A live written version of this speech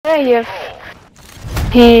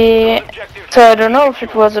So I don't know if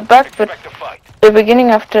it was a bug, but the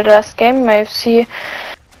beginning of the last game I see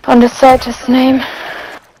on the side his name.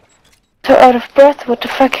 So out of breath, what the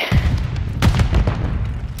fuck?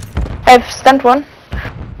 I've stunned one.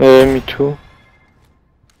 Me too.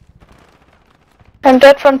 I'm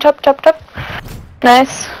dead from top.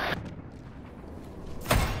 Nice.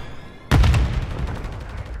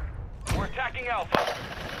 We're attacking Alpha.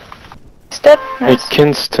 He's dead. Nice. I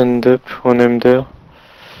can't stand up when I'm there.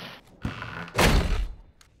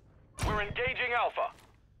 We're engaging Alpha.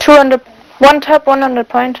 200, one top, 100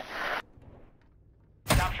 point.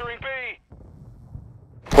 Capturing B.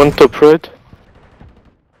 One top red.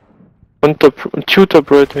 Two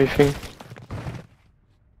top red, I think.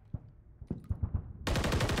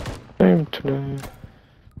 Time to die.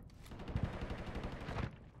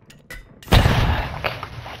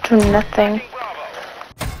 Do nothing.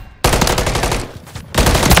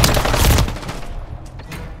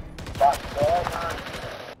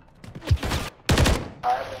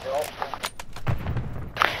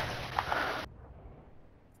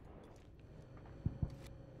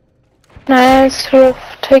 Nice,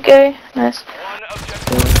 take A. Nice.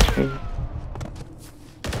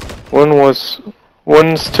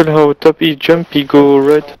 One still how top, he jump, he go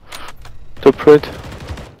red. Top red.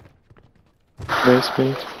 Nice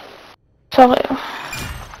mate. Sorry.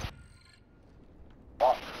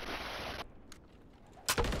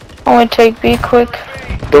 I will take B quick.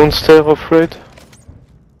 Don't stare off red.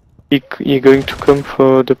 He going to come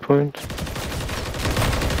for the point.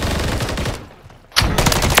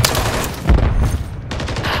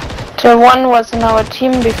 The one was in our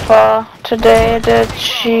team before today, the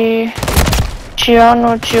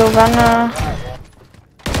Giovanna.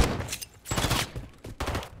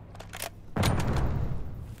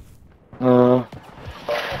 Oh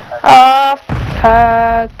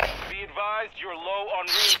fuck. Be advised, you're low on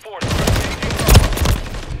reinforcements.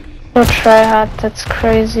 No try hard, that's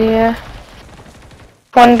crazy, yeah.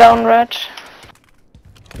 One down red.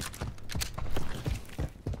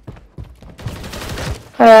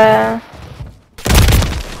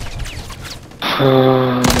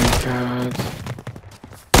 Oh my god.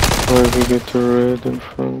 Why we get the red in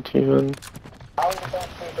front even?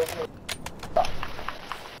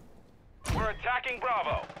 We're attacking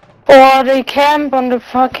Bravo. Oh, they camp on the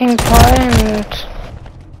fucking point.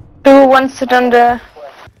 One sit on the...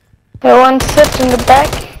 one sit in the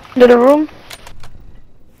back, little room.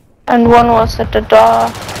 And one was at the door.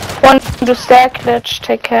 One to stack glitch,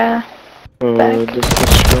 take care. Oh, this is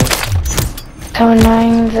sure. So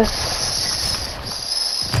annoying, this...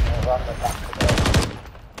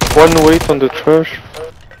 One wait on the trash.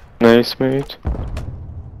 Nice mate.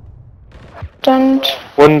 Don't...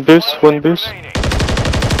 One bus.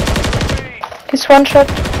 He's one shot.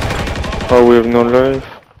 Oh, we have no life.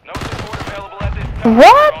 No support available at this time.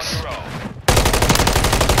 What?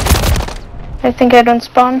 I think I don't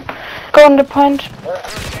spawn. Go on the point.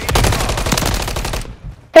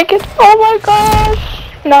 Take it. Oh my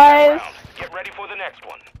gosh. Nice. Get ready for the next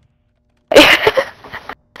one.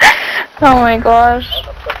 Oh my gosh.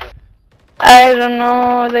 I don't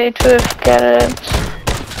know. They too get it.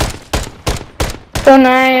 So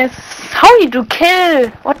nice. How you do kill?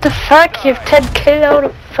 What the fuck? You have 10 kill out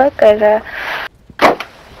of fuck, Alter.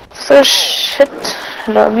 So shit,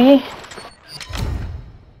 lobby.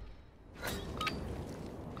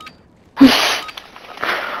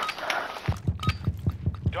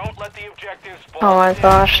 Don't let the objectives fall. Oh my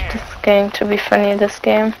gosh, this is going to be funny, this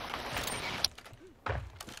game.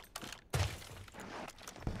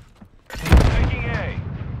 Taking A.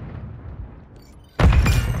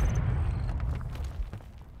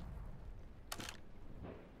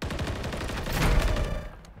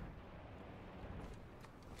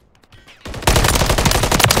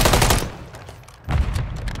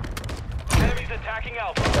 Enemies attacking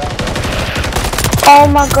Alpha. Oh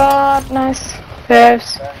my god, nice.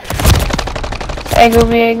 Waves. I go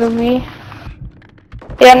B.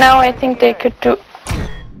 Yeah, now I think they could do...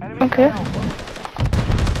 Okay.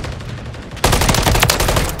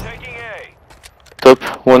 Taking A. Top,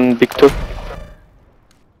 one big top.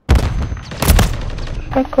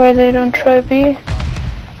 Fuck, why they don't try B?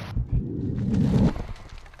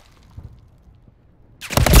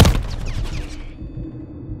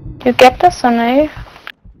 You get this on A?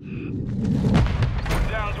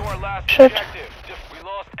 Down to our last Shit. objective. We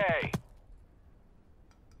lost A.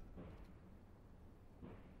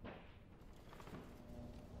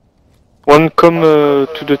 One come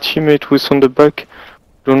to the teammate who's on the back.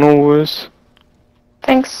 Don't know who is.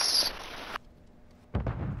 Thanks.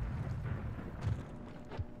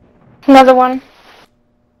 Another one.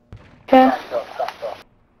 Yeah.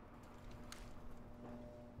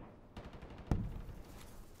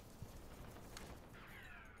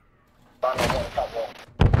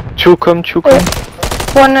 Two come.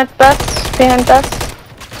 One at bus, behind bus.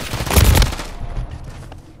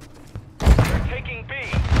 They're taking B.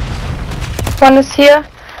 One is here.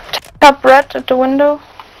 Top red at the window.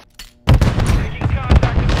 Taking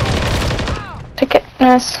contact. Ticket.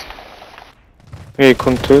 Nice. Hey,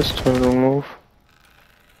 contest, I don't move.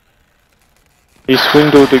 He's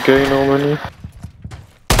window the guy normally.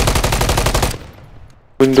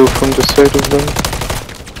 Window from the side of them.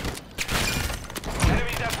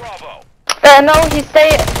 Enemies at Bravo. No, he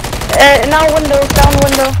stay. Now window, down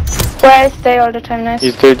window. Where I stay all the time. Nice.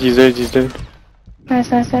 He's dead. Nice.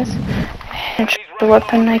 The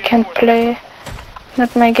weapon I can't play.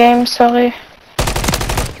 Not my game. Sorry.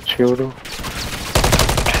 Chiolo.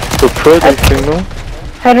 So Fred, I think, no?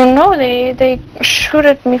 I don't know. They shoot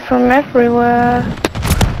at me from everywhere.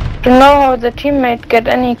 Don't know how the teammate get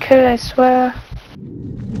any kill. I swear.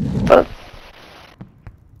 But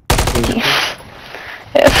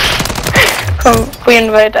come, we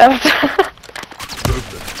invite after.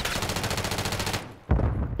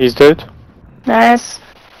 He's dead. Nice.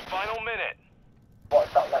 Final minute.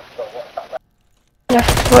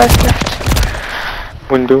 Left, where's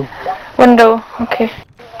left? Window. Window, okay.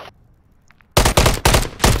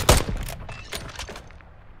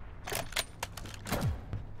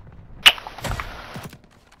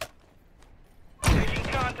 Taking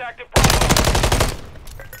contact at Bravo.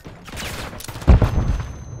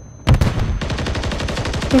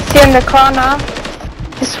 He's here in the corner.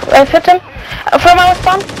 I've hit him. From our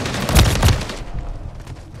spawn.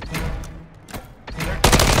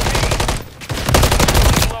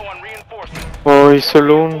 Low on reinforcements. Oh, he's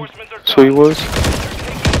alone. So he was.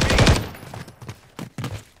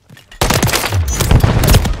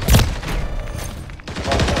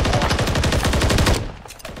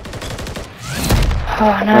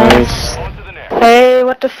 Oh, nice. On to the next. Hey,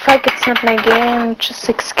 what the fuck? It's not my game. Just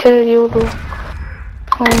 6 kill, YOLO.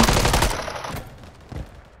 Oh.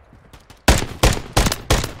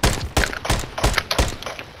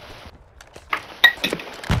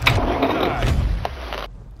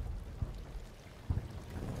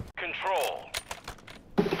 Control.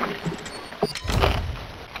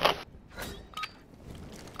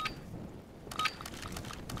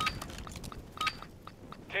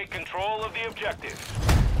 Take control of the objective.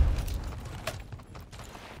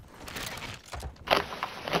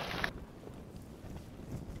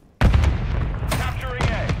 Capturing A.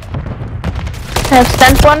 I have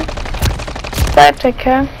stand one. Side, take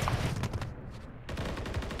care.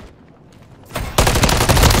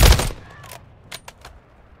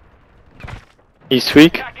 He's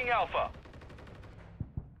weak. Attacking Alpha.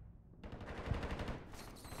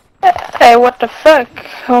 Hey, what the fuck?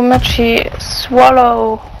 How much he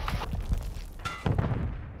swallow?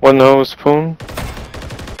 One house spawn.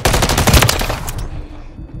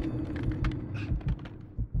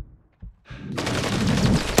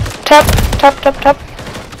 Top.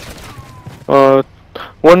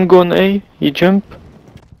 One gone A. He jump.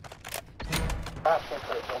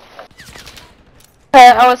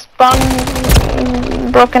 I was spawn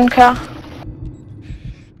broken car.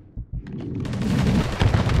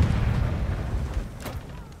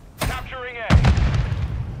 Capturing A.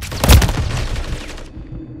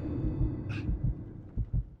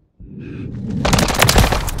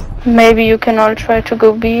 Maybe you can all try to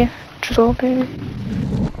go B. Just go B.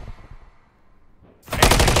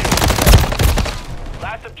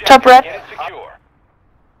 Last objective. Top red. Get it secure.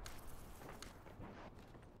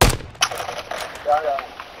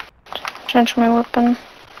 Change my weapon.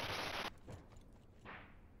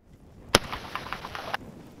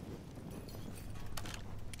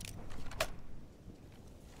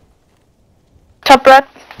 Top red.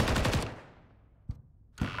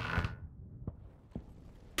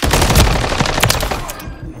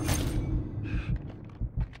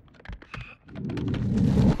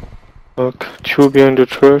 Fuck. Two behind the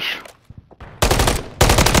trash.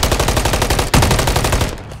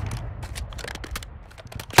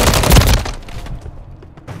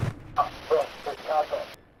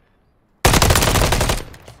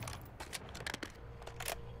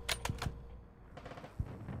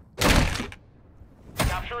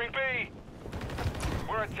 Capturing B.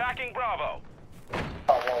 We're attacking Bravo.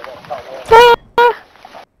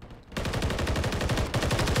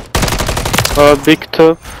 Big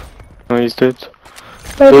top. No, he's dead.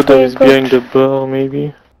 Loader is behind the bar,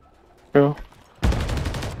 maybe. Yeah.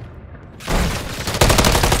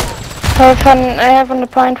 I have on the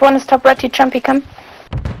point. One is top red, he jumpy come.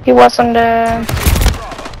 He was on the...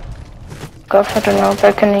 fuck off, I don't know,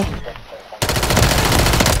 balcony.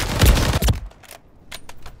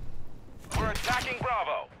 We're attacking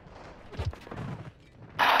Bravo.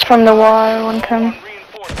 From the wall, one come.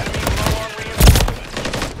 Reinforced. Enemy low on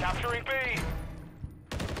reinforcements. Capturing B.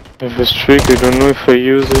 I have a streak, I don't know if I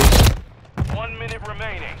use it. 1 minute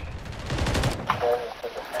remaining.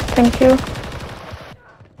 Thank you.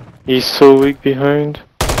 He's so weak behind.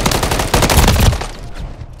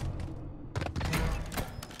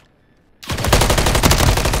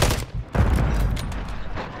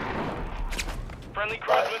 Friendly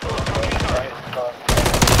cruise missile approaching target.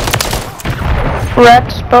 Red,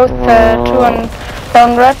 both two on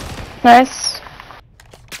down red. Nice.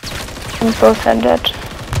 And both are dead.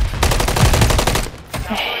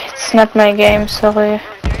 It's not my game, sorry.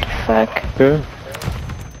 Fuck. Yeah.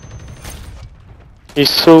 He's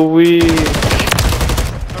so weak.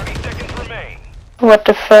 30 seconds remain. What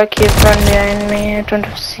the fuck, he's run behind me, I don't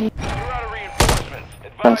have C. You're out of reinforcements.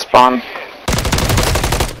 Don't Advise spawn.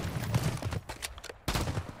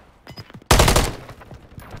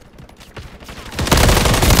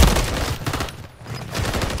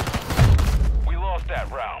 we lost that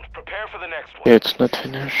round. Prepare for the next one. Yeah, it's not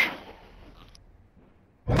finished.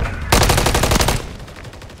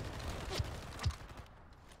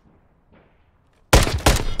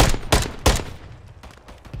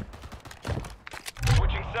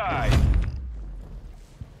 Switching sides.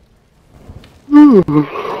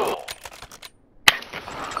 Roll.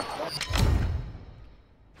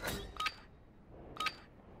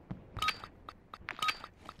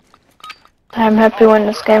 I'm happy when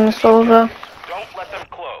this game is over. Don't let them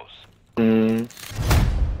close. Hmm.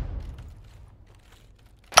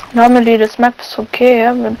 Normally this map is okay,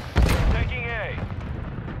 yeah, but Taking A.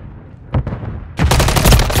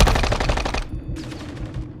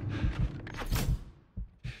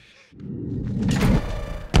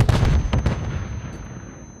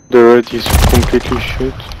 The red is completely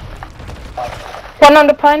shit. one on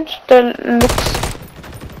the point, the looks.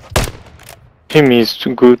 Him is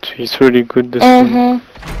good, he's really good this one.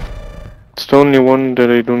 It's the only one that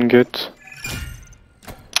I don't get.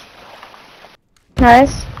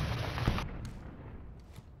 Nice.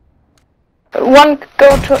 One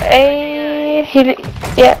go to A,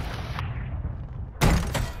 yeah,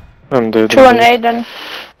 I'm dead. two on A then.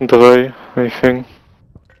 Dry, I think.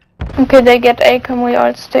 Okay, they get A, can we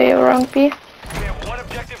all stay around B? We have one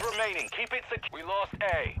objective remaining. Keep it secure. We lost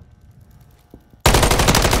A.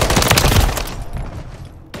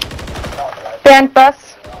 Behind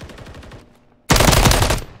bus.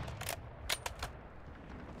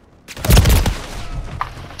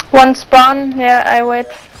 One spawn, yeah, I wait.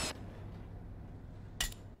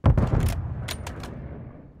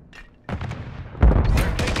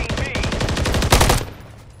 They're taking B.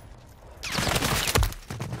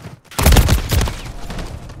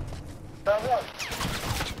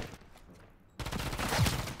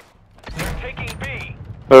 They're taking B.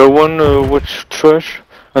 One watch trash.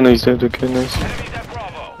 Oh no, he's dead, okay, nice. Enemies at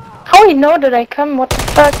Bravo. How he know that I come? What the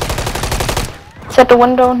fuck? It's at the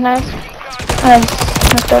window, nice.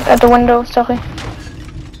 Not that, at the window, sorry.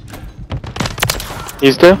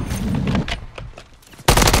 He's there?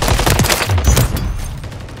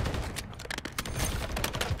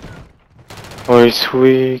 Oh, he's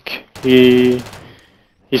weak. He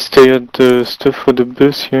stay at the stuff for the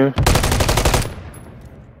bus here.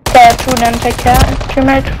 There are two, then take care,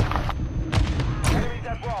 teammate. Enemies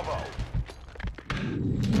at Bravo.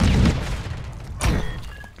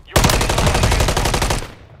 You're running low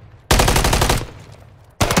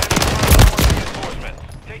on reinforcements.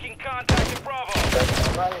 Taking contact at Bravo.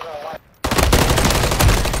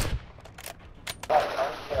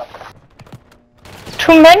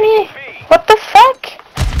 Too many? What the fuck?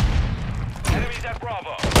 Enemies at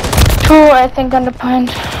Bravo. Two, I think, on the point.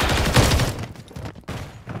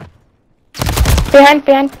 Behind.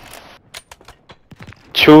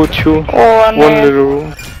 Two. Oh, One no. little room.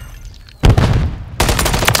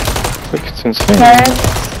 Look, it's insane.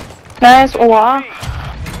 Nice, oh wow.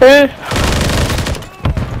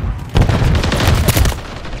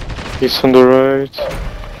 He's on the right.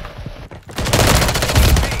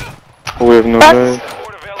 We have no Bus.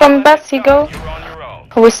 life. From bus he go. You're on your own.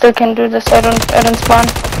 We still can do this, I don't spawn.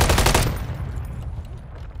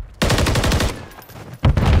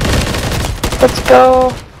 Let's go.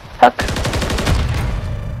 Fuck.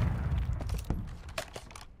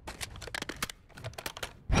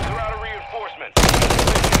 You're out of reinforcements.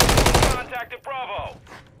 Contact at Bravo.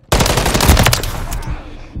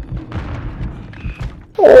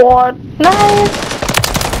 Oh, nice.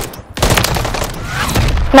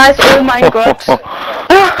 Nice, oh my god.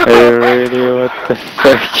 Hey, really, what the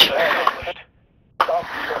fuck?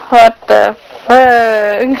 What the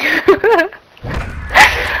fuck?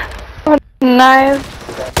 Nice.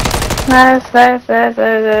 Nice.